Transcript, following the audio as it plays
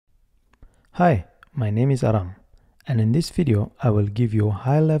Hi, my name is Aram, and in this video I will give you a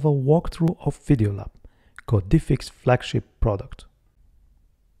high-level walkthrough of Videolab, Codific's flagship product.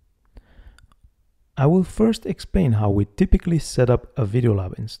 I will first explain how we typically set up a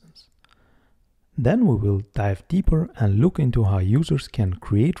Videolab instance. Then we will dive deeper and look into how users can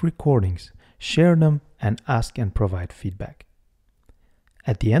create recordings, share them, and ask and provide feedback.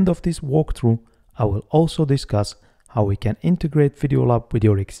 At the end of this walkthrough, I will also discuss how we can integrate Videolab with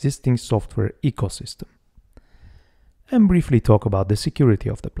your existing software ecosystem, and briefly talk about the security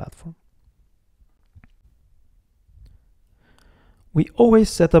of the platform. We always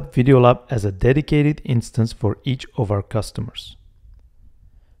set up Videolab as a dedicated instance for each of our customers.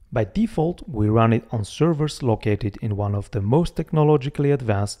 By default, we run it on servers located in one of the most technologically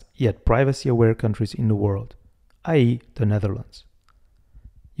advanced yet privacy-aware countries in the world, i.e. the Netherlands.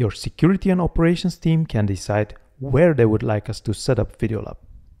 Your security and operations team can decide where they would like us to set up Videolab.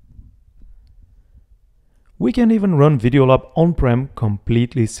 We can even run Videolab on-prem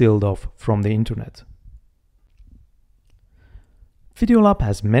completely sealed off from the internet. Videolab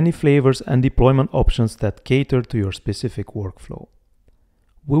has many flavors and deployment options that cater to your specific workflow.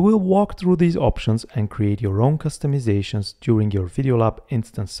 We will walk through these options and create your own customizations during your Videolab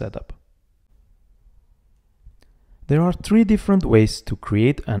instance setup. There are 3 different ways to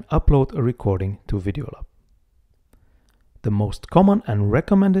create and upload a recording to Videolab. The most common and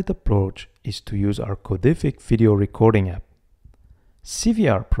recommended approach is to use our Codific video recording app.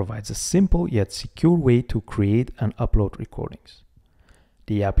 CVR provides a simple yet secure way to create and upload recordings.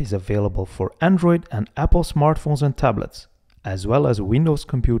 The app is available for Android and Apple smartphones and tablets, as well as Windows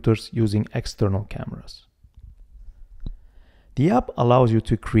computers using external cameras. The app allows you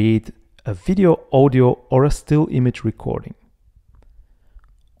to create a video, audio, or a still image recording.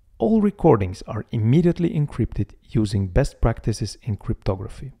 All recordings are immediately encrypted using best practices in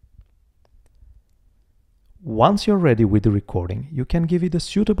cryptography. Once you're ready with the recording, you can give it a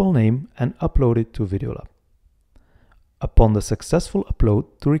suitable name and upload it to Videolab. Upon the successful upload,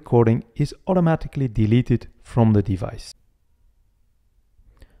 the recording is automatically deleted from the device.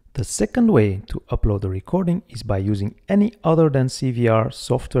 The second way to upload the recording is by using any other than CVR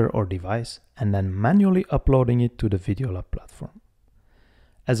software or device and then manually uploading it to the Videolab platform.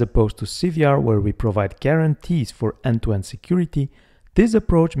 As opposed to CVR, where we provide guarantees for end-to-end security, this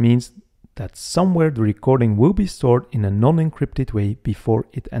approach means that somewhere the recording will be stored in a non-encrypted way before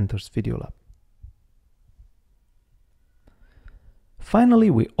it enters Videolab. Finally,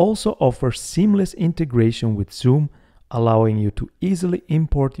 we also offer seamless integration with Zoom, allowing you to easily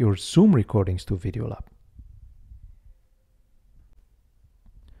import your Zoom recordings to Videolab.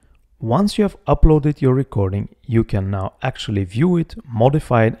 Once you have uploaded your recording, you can now actually view it,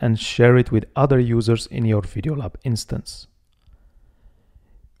 modify it, and share it with other users in your Videolab instance.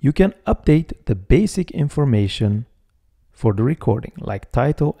 You can update the basic information for the recording, like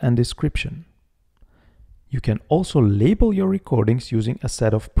title and description. You can also label your recordings using a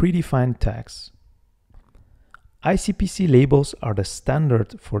set of predefined tags. ICPC labels are the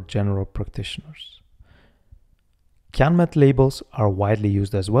standard for general practitioners. CanMet labels are widely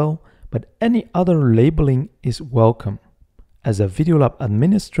used as well, but any other labeling is welcome. As a Videolab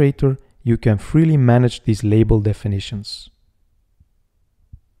administrator, you can freely manage these label definitions.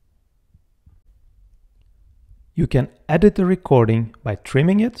 You can edit the recording by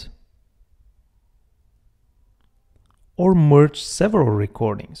trimming it or merge several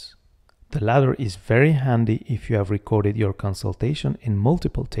recordings. The latter is very handy if you have recorded your consultation in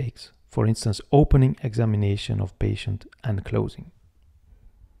multiple takes, for instance, opening, examination of patient, and closing.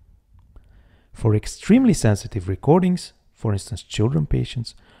 For extremely sensitive recordings, for instance, children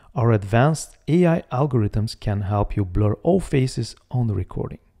patients, our advanced AI algorithms can help you blur all faces on the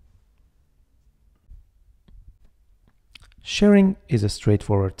recording. Sharing is a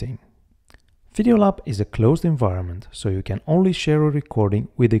straightforward thing. Videolab is a closed environment, so you can only share a recording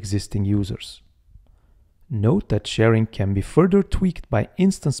with existing users. Note that sharing can be further tweaked by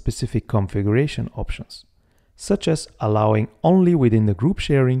instance-specific configuration options, such as allowing only within the group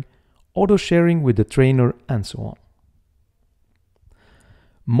sharing, auto-sharing with the trainer, and so on.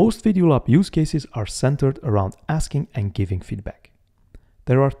 Most Videolab use cases are centered around asking and giving feedback.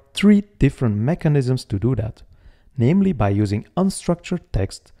 There are 3 different mechanisms to do that, namely by using unstructured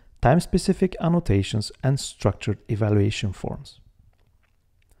text, time-specific annotations, and structured evaluation forms.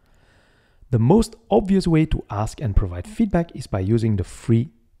 The most obvious way to ask and provide feedback is by using the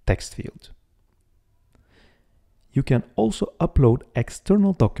free text field. You can also upload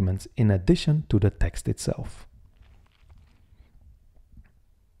external documents in addition to the text itself.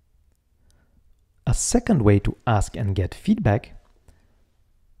 A second way to ask and get feedback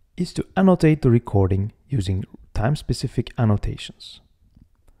is to annotate the recording using time-specific annotations.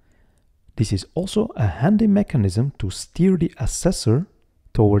 This is also a handy mechanism to steer the assessor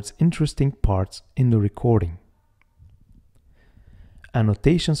towards interesting parts in the recording.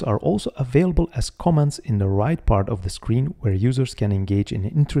 Annotations are also available as comments in the right part of the screen where users can engage in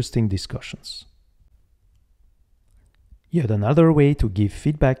interesting discussions. Yet another way to give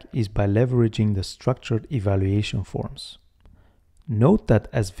feedback is by leveraging the structured evaluation forms. Note that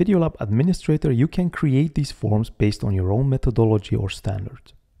as Videolab administrator, you can create these forms based on your own methodology or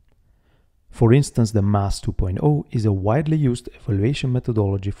standard. For instance, the MAS 2.0 is a widely used evaluation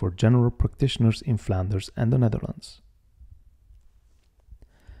methodology for general practitioners in Flanders and the Netherlands.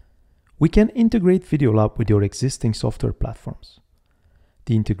 We can integrate Videolab with your existing software platforms.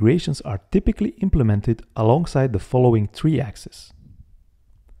 The integrations are typically implemented alongside the following three axes.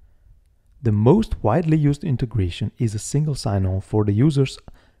 The most widely used integration is a single sign-on for the users,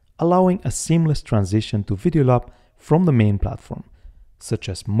 allowing a seamless transition to Videolab from the main platform, such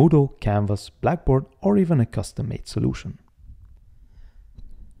as Moodle, Canvas, Blackboard, or even a custom-made solution.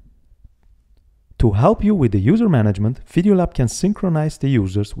 To help you with the user management, Videolab can synchronize the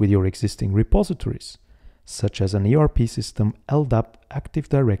users with your existing repositories, such as an ERP system, LDAP, Active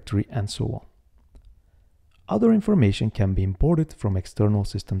Directory, and so on. Other information can be imported from external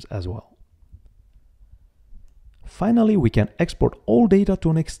systems as well. Finally, we can export all data to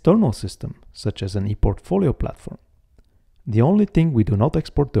an external system, such as an ePortfolio platform. The only thing we do not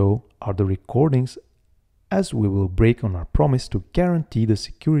export though are the recordings, as we will break on our promise to guarantee the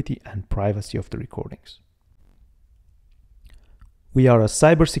security and privacy of the recordings. We are a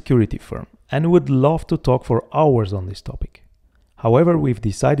cybersecurity firm and would love to talk for hours on this topic. However, we've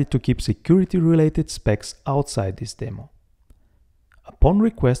decided to keep security-related specs outside this demo. Upon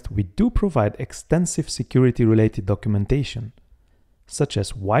request, we do provide extensive security-related documentation, such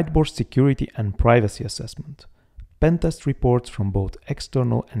as whiteboard security and privacy assessment, pen test reports from both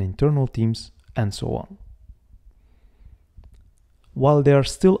external and internal teams, and so on. While there are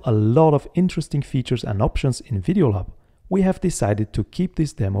still a lot of interesting features and options in Videolab, we have decided to keep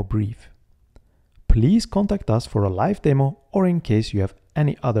this demo brief. Please contact us for a live demo or in case you have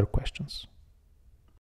any other questions.